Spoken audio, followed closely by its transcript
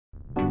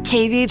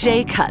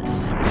KVJ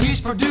Cuts.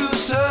 He's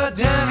producer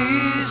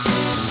Denny's,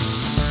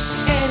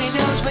 and he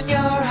knows when you're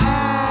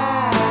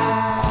high.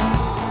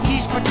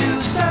 He's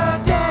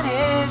producer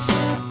Denny's,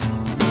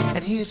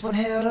 and he's one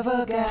hell of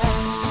a guy.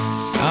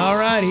 All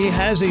right, he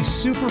has a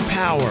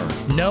superpower,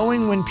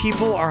 knowing when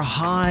people are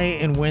high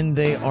and when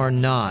they are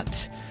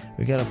not.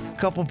 We got a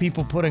couple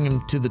people putting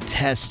him to the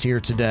test here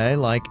today,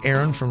 like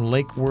Aaron from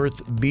Lake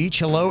Worth Beach.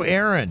 Hello,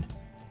 Aaron.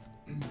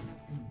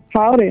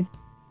 Howdy.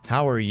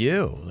 How are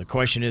you? The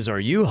question is, are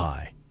you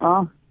high?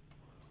 Oh,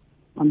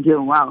 I'm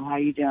doing well. How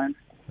you doing?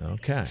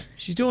 Okay.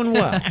 She's doing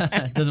well.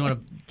 Doesn't want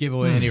to give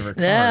away any of her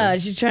cards. Yeah,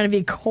 she's trying to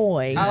be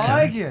coy.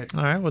 I like it.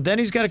 All right. Well,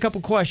 Denny's got a couple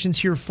questions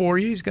here for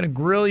you. He's going to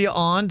grill you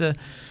on to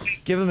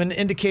give him an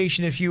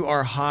indication if you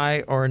are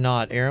high or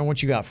not. Aaron,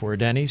 what you got for her,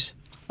 Denny's?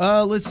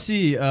 Let's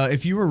see.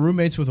 If you were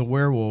roommates with a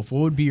werewolf, what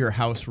would be your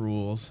house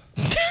rules?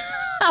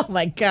 Oh,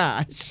 my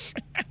gosh.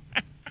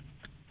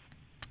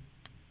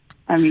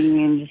 I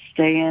mean, just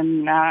stay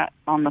in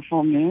on the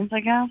full moons, I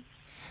guess,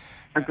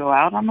 or go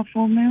out on the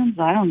full moons.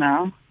 I don't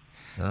know.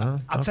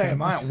 I'll tell you,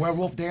 mine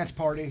werewolf dance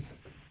party.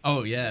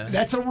 Oh, yeah.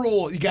 That's a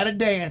rule. You got to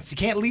dance. You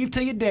can't leave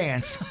till you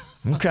dance.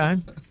 Okay.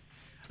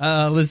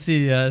 Let's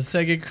see.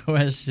 Second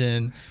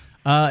question.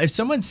 If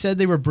someone said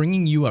they were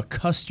bringing you a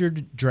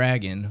custard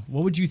dragon,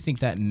 what would you think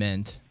that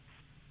meant?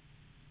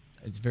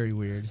 It's very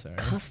weird. Sorry.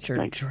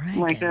 Custard dragon.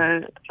 Like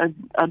a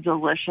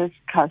delicious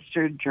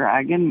custard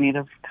dragon made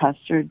of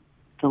custard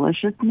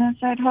deliciousness,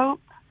 I'd hope.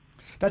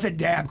 That's a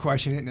dab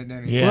question, isn't it,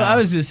 Denny? Yeah. Well, I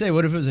was going to say,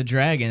 what if it was a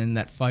dragon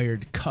that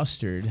fired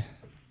custard?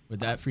 Would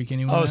that freak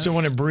anyone out? Oh, so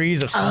when it breathes,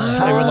 they would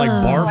like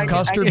barf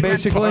custard,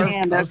 basically?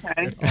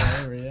 Okay.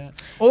 Yeah.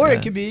 Or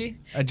it could be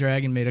a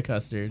dragon made of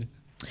custard.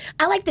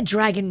 I like the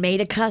dragon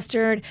made of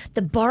custard.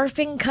 The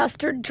barfing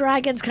custard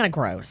dragon's kind of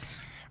gross.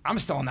 I'm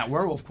still on that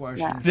werewolf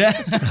question.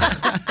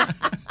 Yeah.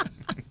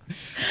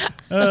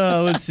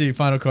 Let's see.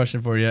 Final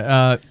question for you.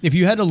 If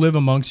you had to live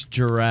amongst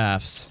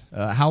giraffes,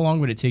 how long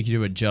would it take you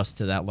to adjust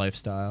to that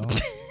lifestyle?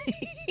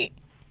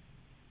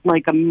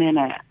 Like a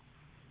minute.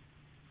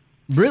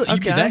 Really?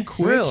 You'd be Okay. that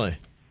quick? Really?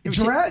 They're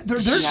She so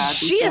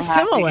happy.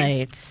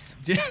 assimilates.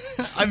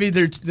 I mean,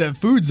 the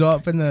food's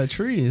up in the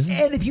trees.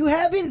 And if you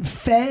haven't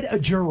fed a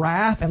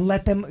giraffe and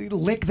let them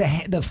lick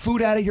the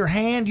food out of your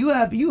hand, you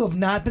have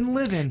not been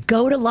living.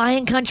 Go to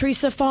Lion Country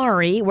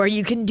Safari where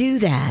you can do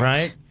that.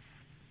 Right?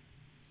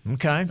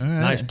 Okay.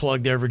 Nice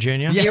plug there,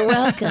 Virginia. You're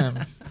welcome.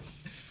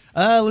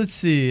 Let's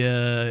see.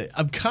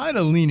 I'm kind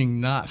of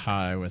leaning not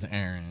high with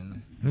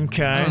Aaron.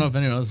 Okay. I don't know if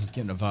anyone else is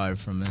getting a vibe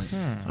from it.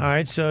 All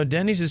right, so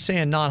Denny's is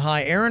saying not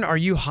high. Aaron, are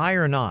you high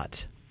or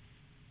not?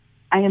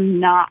 I am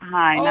not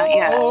high, not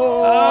yet.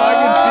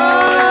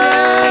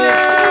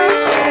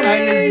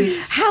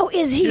 How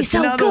is he Gets so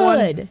another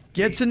good? One.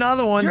 Gets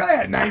another one. You're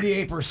at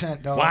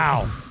 98%, dog.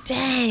 Wow.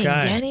 Dang,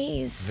 Okay.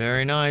 Denny's.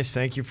 Very nice.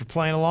 Thank you for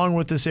playing along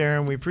with us,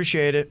 Aaron. We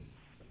appreciate it.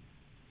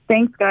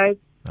 Thanks, guys.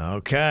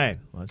 Okay,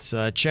 let's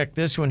check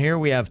this one here.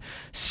 We have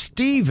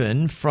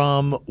Stephen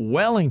from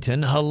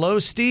Wellington. Hello,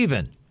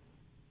 Stephen.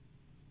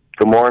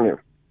 Good morning.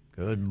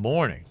 Good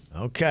morning.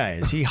 Okay,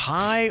 is he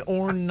high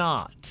or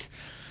not?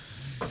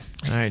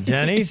 All right,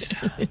 Denny's,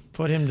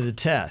 put him to the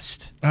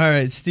test. All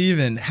right,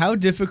 Steven, how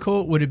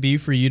difficult would it be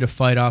for you to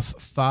fight off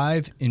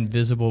 5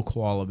 invisible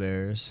koala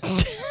bears?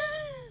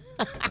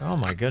 Oh,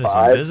 my goodness,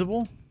 5?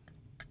 invisible?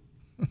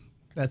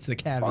 That's the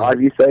caveat.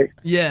 5, you say?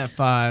 Yeah,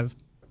 5.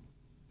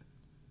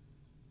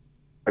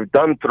 I've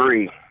done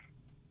 3.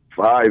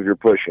 5, you're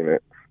pushing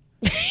it.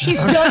 He's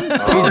done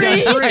He's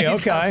 3. got 3,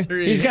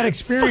 okay. He's got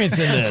experience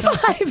in this.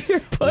 5-year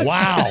push.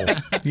 Wow.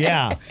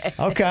 Yeah.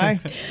 Okay.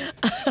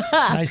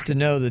 Nice to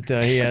know that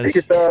he I think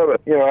has.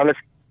 it's, honest,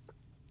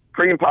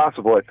 pretty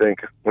impossible, I think,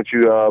 once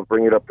you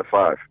bring it up to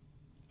 5.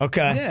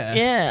 Okay. Yeah.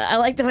 Yeah, I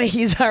like the way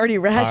he's already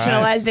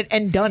rationalized it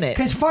and done it.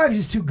 Because 5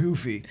 is too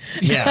goofy.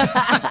 Yeah.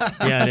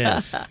 Yeah, it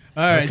is. All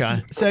right, Okay.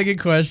 Second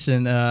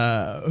question.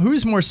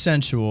 Who's more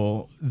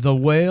sensual, the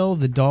whale,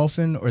 the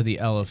dolphin, or the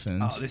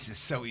elephant? Oh, this is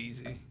so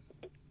easy.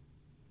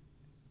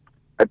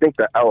 I think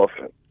the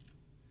elephant.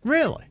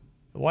 Really?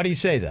 Why do you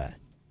say that?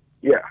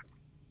 Yeah.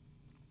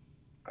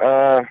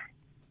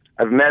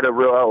 I've met a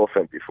real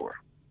elephant before.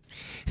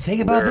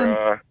 Think about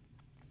them.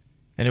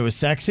 And it was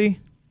sexy?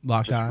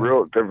 Locked eyes.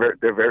 They're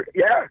very,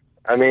 yeah.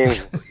 I mean,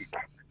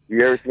 you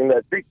ever seen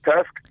that big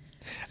tusk?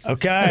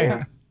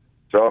 Okay.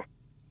 So,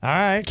 All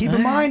right. Keep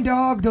in mind,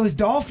 dog, those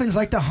dolphins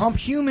like to hump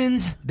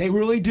humans. They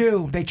really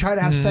do. They try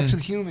to have sex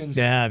with humans.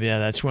 Yeah,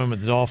 that swim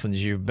with the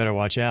dolphins. You better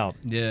watch out.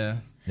 Yeah.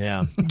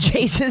 Yeah.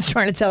 Jason's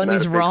trying to tell him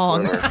he's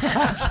wrong. He is.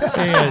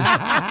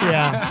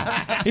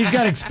 Yeah. He's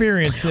got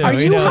experience, too. Are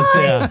He you knows,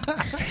 high?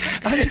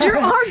 yeah. You're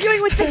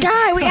arguing with the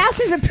guy. We asked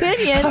his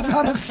opinion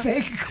About a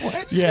fake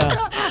question. Yeah.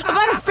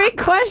 about a fake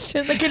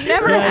question that could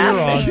never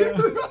Yeah, happen. you're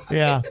wrong.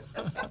 Yeah.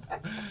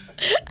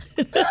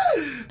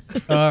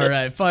 All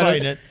right.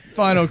 Fighting it.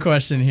 Final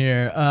question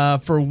here.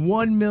 For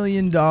 $1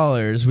 million,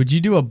 would you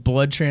do a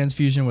blood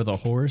transfusion with a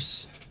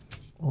horse?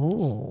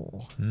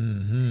 Oh.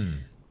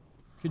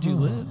 Could you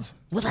live?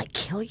 Will that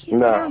kill you?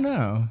 no. I don't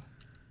know.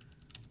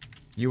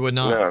 You would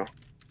not. No.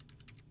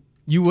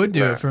 You would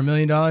do it for $1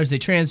 million. They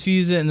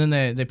transfuse it and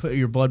then they put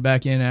your blood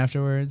back in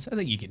afterwards. I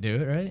think you could do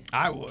it, right?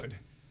 I would.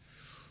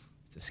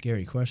 It's a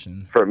scary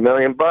question. For $1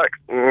 million?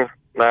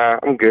 Nah,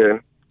 I'm good.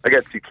 I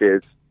got 2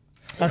 kids.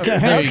 Okay.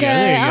 There you go.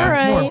 There you go. all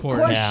right. More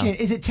important. Question: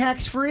 is it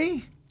tax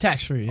free?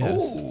 Tax free,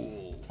 yes.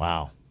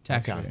 Wow.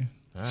 Tax free.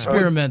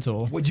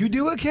 Experimental. Would you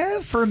do it,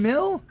 Kev, for $1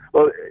 million?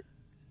 Well,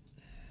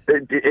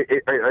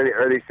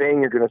 are they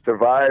saying you're going to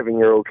survive and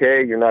you're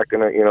okay? You're not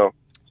going to,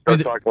 start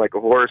talking like a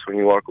horse when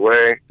you walk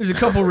away? There's a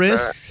couple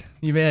risks.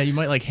 You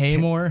might like hay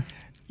more.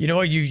 You know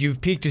what? You've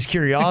piqued his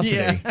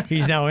curiosity.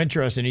 He's now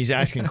interested. He's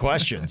asking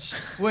questions.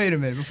 Wait a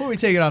minute. Before we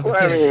take it off the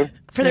Well, I table. mean,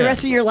 For the rest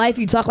of your life,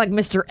 you talk like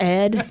Mr.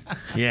 Ed.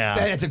 Yeah.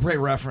 That's a great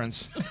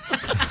reference.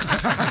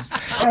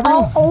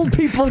 All old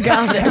people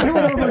got it.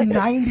 Everyone over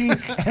 90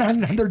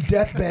 and on their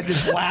deathbed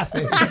is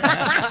laughing.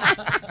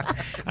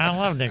 I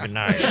love Nick and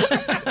Night.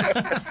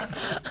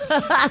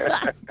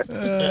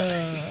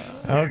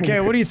 Okay,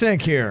 what do you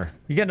think here?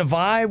 You getting a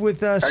vibe with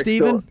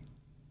Steven?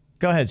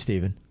 Go ahead,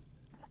 Steven.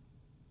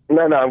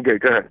 No, I'm good.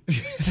 Go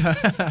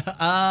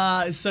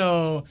ahead.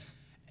 So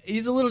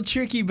he's a little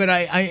tricky, but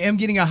I am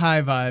getting a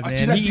high vibe, man.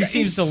 Dude, He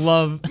seems to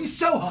love. He's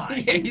so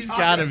high. Yeah, he's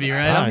got to be,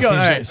 right? Ah, I'm going. All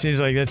right. Seems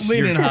like that's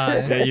Leaning high.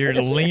 Yeah, you're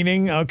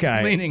leaning.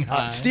 Okay. Leaning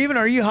high. Steven,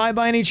 are you high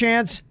by any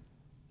chance?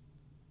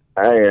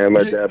 I am.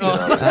 I definitely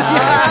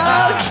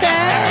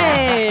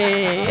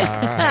Okay. All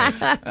right.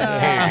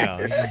 There you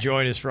go. He's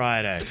enjoying his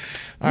Friday.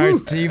 All right,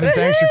 Steven,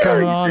 thanks for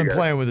coming on and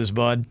playing with us,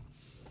 bud.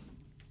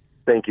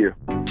 Thank you.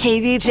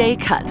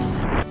 KVJ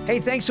Cuts. Hey,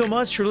 thanks so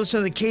much for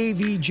listening to the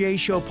KVJ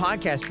Show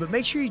podcast, but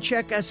make sure you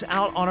check us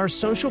out on our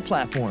social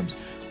platforms.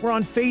 We're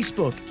on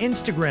Facebook,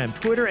 Instagram,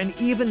 Twitter, and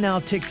even now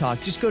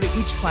TikTok. Just go to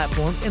each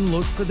platform and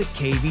look for the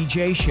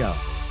KVJ Show.